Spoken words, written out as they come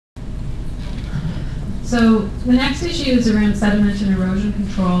So the next issue is around sediment and erosion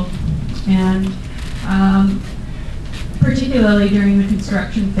control, and particularly during the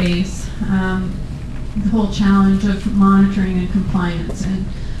construction phase, the whole challenge of monitoring and compliance, and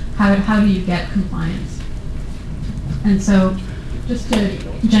how do you get compliance. And so just to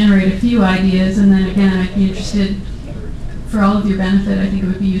generate a few ideas, and then again, I'd be interested, for all of your benefit, I think it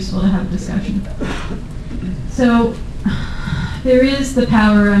would be useful to have a discussion. So there is the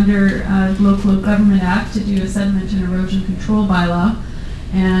power under Local Government Act to do a sediment and erosion control bylaw.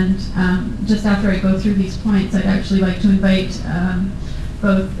 And just after I go through these points, I'd actually like to invite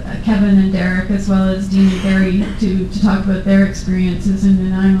both Kevin and Derek, as well as Dean and Gary, to talk about their experiences in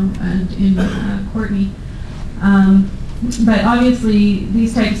Nanaimo and in Courtenay. But obviously,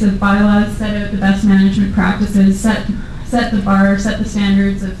 these types of bylaws set out the best management practices, set the bar, set the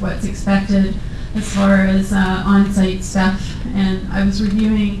standards of what's expected as far as on-site stuff. And I was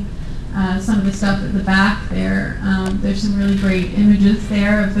reviewing some of the stuff at the back there. There's some really great images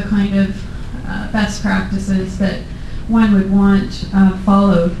there of the kind of best practices that one would want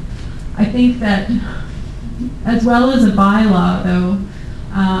followed. I think that as well as a bylaw, though,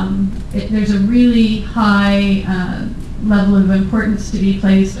 there's a really high level of importance to be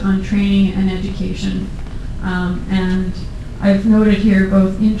placed on training and education. And I've noted here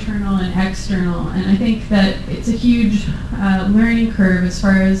both internal and external, and I think that it's a huge learning curve as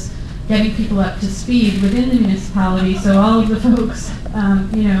far as getting people up to speed within the municipality, so all of the folks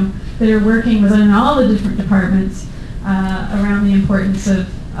that are working within all the different departments around the importance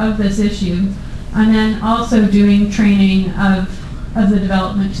of this issue, and then also doing training of the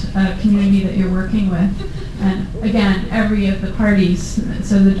development community that you're working with. And again, every of the parties,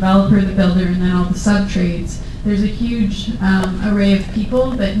 so the developer, the builder, and then all the sub-trades, there's a huge array of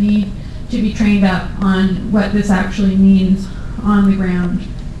people that need to be trained up on what this actually means on the ground.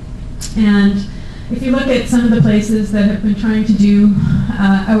 And if you look at some of the places that have been trying to do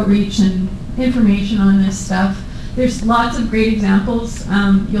outreach and information on this stuff, there's lots of great examples.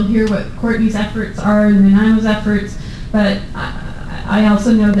 You'll hear what Courtney's efforts are and Nanaimo's efforts, but I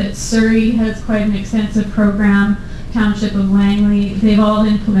also know that Surrey has quite an extensive program, Township of Langley. They've all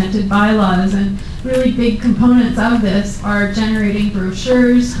implemented bylaws, and really big components of this are generating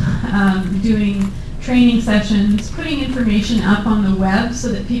brochures, doing training sessions, putting information up on the web so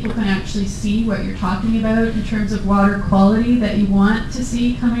that people can actually see what you're talking about in terms of water quality that you want to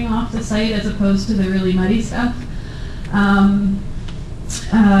see coming off the site as opposed to the really muddy stuff.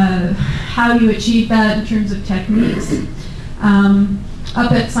 How you achieve that in terms of techniques.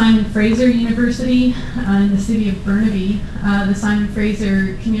 Up at Simon Fraser University in the city of Burnaby, the Simon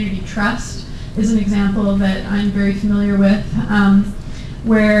Fraser Community Trust is an example that I'm very familiar with,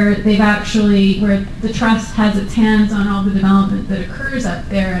 where the trust has its hands on all the development that occurs up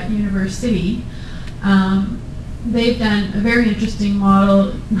there at University. They've done a very interesting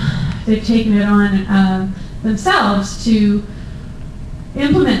model. They've taken it on themselves to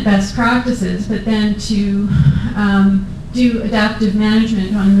implement best practices, but then to do adaptive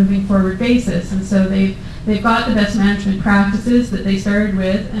management on a moving forward basis. And so they've got the best management practices that they started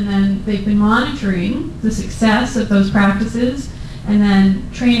with, and then they've been monitoring the success of those practices and then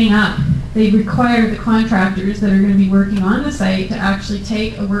training up. They require the contractors that are going to be working on the site to actually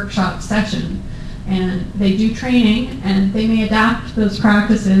take a workshop session. And they do training, and they may adapt those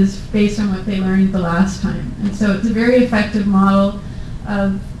practices based on what they learned the last time. And so it's a very effective model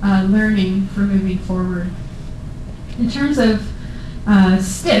of learning for moving forward. In terms of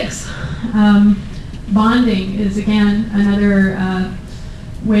sticks, bonding is again another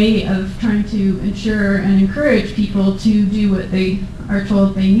way of trying to ensure and encourage people to do what they are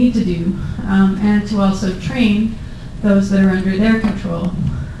told they need to do, and to also train those that are under their control.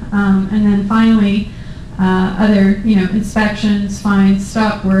 And then finally, other inspections, fines,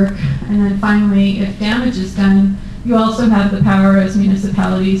 stop work, and then finally, if damage is done, you also have the power as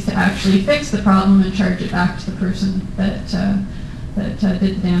municipalities to actually fix the problem and charge it back to the person that did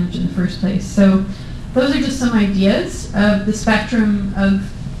the damage in the first place. So those are just some ideas of the spectrum of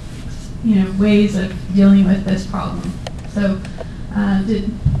ways of dealing with this problem. So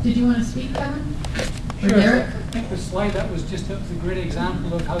did you want to speak, Kevin? Or sure. Derek? I think the slide that was just a great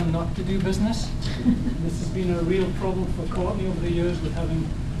example of how not to do business. This has been a real problem for Courtney over the years with having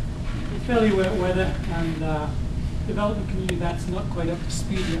fairly wet weather and development community that's not quite up to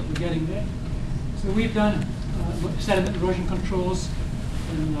speed yet. We're getting there. So we've done sediment erosion controls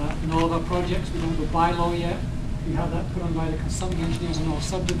in all of our projects. We don't have a bylaw yet. We have that put on by the consulting engineers in all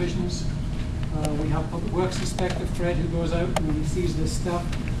subdivisions. We have Public Works Inspector Fred who goes out, and when he sees this stuff,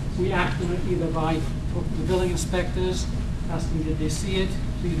 we act on it either by talking to the building inspectors, asking did they see it,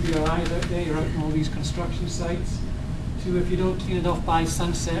 please be our eyes out there. You're out on all these construction sites. 2, if you don't clean it off by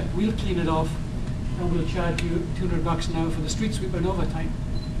sunset, we'll clean it off and we'll charge you $200 an hour for the street sweeper and overtime.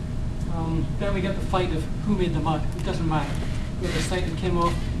 Then we get the fight of who made the mud. It doesn't matter. If the site that came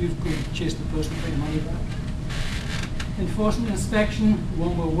off, you've got to chase the person to pay the money back. Enforcement inspection,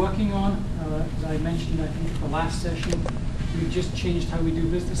 one we're working on. As I mentioned, I think, at the last session, we've just changed how we do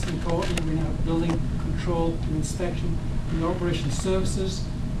business in Cortland. We now have building control and inspection and operation services.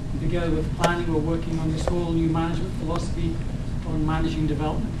 And together with planning, we're working on this whole new management philosophy on managing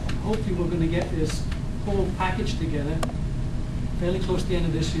development. Hopefully, we're going to get this whole package together fairly close to the end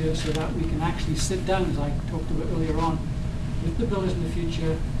of this year so that we can actually sit down, as I talked about earlier on, with the builders in the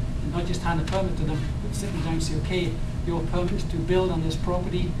future and not just hand a permit to them, but sitting down and say, okay, your permit is to build on this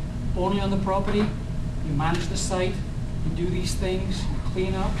property, only on the property, you manage the site, you do these things, you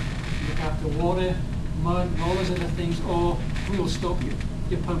clean up, you look after water, mud, and all those other things, or we will stop you.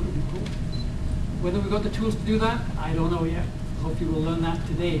 Your permit will be pulled. Whether we've got the tools to do that, I don't know yet. Hopefully we'll learn that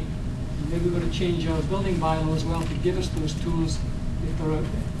today. And maybe we're going to change our building bylaw as well to give us those tools if they're out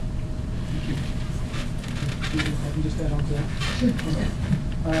there. Thank you. I can just add on to that.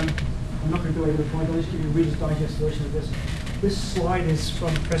 I'm not going to go over the point. I'll just give you a Reader's Digest version of this. This slide is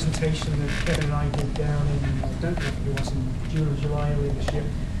from a presentation that Kevin and I did down in, I don't know if it was in June or July earlier this year.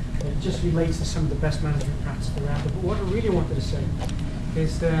 It just relates to some of the best management practices around it. But what I really wanted to say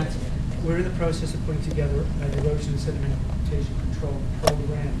is that we're in the process of putting together an erosion and sedimentation control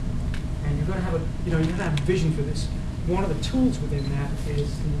program. And you've got to have a, you've got to have a vision for this. One of the tools within that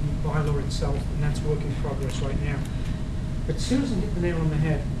is the bylaw itself, and that's work in progress right now. But Susan hit the nail on the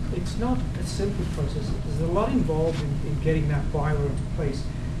head. It's not a simple process. There's a lot involved in getting that bylaw into place.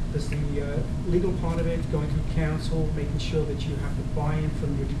 There's the legal part of it, going through council, making sure that you have the buy-in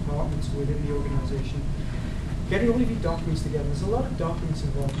from your departments within the organization. Getting all of your documents together. There's a lot of documents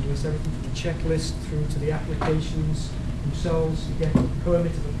involved in this, everything from the checklist through to the applications themselves. You get the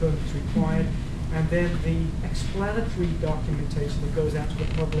permit if the permit is required, and then the explanatory documentation that goes out to the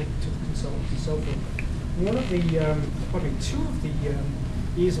public, to the consultants and so forth. One of the, probably two of the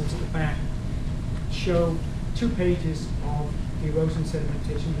easels at the back show 2 pages of the erosion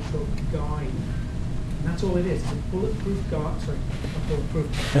sedimentation control guide. And that's all it is. It's a bulletproof guide. Sorry, not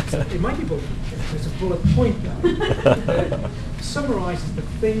bulletproof. It might be bulletproof. It's a bullet point guide that summarizes the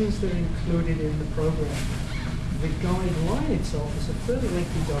things that are included in the program. The guideline itself is a fairly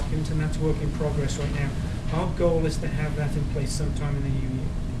lengthy document, and that's work in progress right now. Our goal is to have that in place sometime in the new year.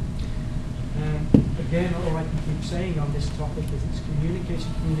 Again, all I can keep saying on this topic is it's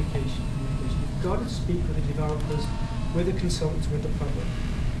communication. You've got to speak with the developers, with the consultants, with the public.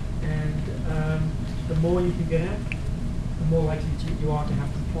 And the more you can get out, the more likely you are to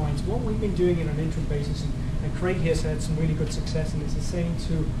have compliance. What we've been doing on an interim basis, and Craig here has had some really good success in this, is saying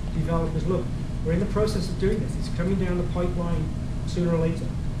to developers, look, we're in the process of doing this. It's coming down the pipeline sooner or later.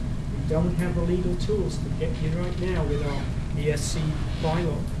 We don't have the legal tools to get you right now with our ESC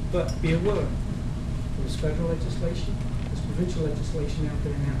bylaw, but be aware. There's federal legislation, there's provincial legislation out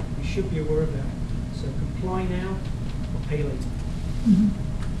there now. You should be aware of that. So comply now or pay later. Mm-hmm.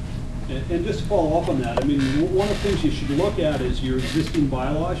 And just to follow up on that, I mean, one of the things you should look at is your existing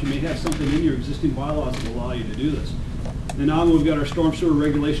bylaws. You may have something in your existing bylaws that will allow you to do this. And now we've got our storm sewer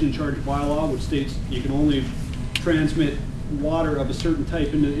regulation in charge bylaw, which states you can only transmit water of a certain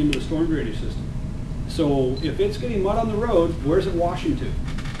type into the storm drainage system. So if it's getting mud on the road, where's it washing to?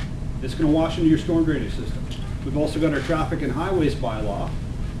 It's going to wash into your storm drainage system. We've also got our traffic and highways bylaw,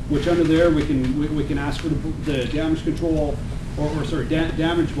 which under there we can ask for the damage control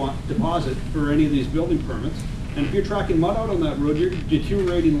damage deposit for any of these building permits. And if you're tracking mud out on that road, you're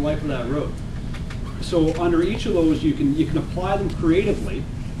deteriorating the life of that road. So under each of those, you can apply them creatively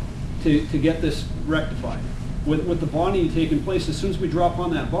to get this rectified. With the bonding taking place, as soon as we drop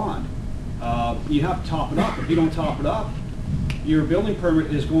on that bond, you have to top it up. If you don't top it up, your building permit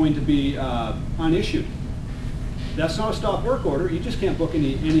is going to be unissued. That's not a stop work order. You just can't book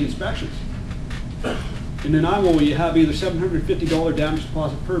any inspections. And then you have either $750 damage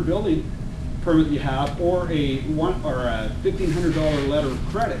deposit per building permit you have, or a $1,500 letter of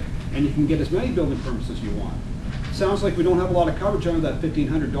credit, and you can get as many building permits as you want. Sounds like we don't have a lot of coverage under that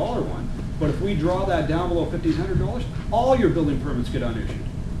 $1,500 one, but if we draw that down below $1,500, all your building permits get unissued.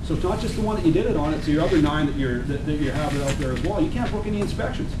 So it's not just the one that you did it on; it's the other 9 that you have out there as well. You can't book any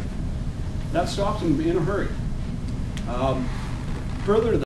inspections. That stops them in a hurry. Further to that.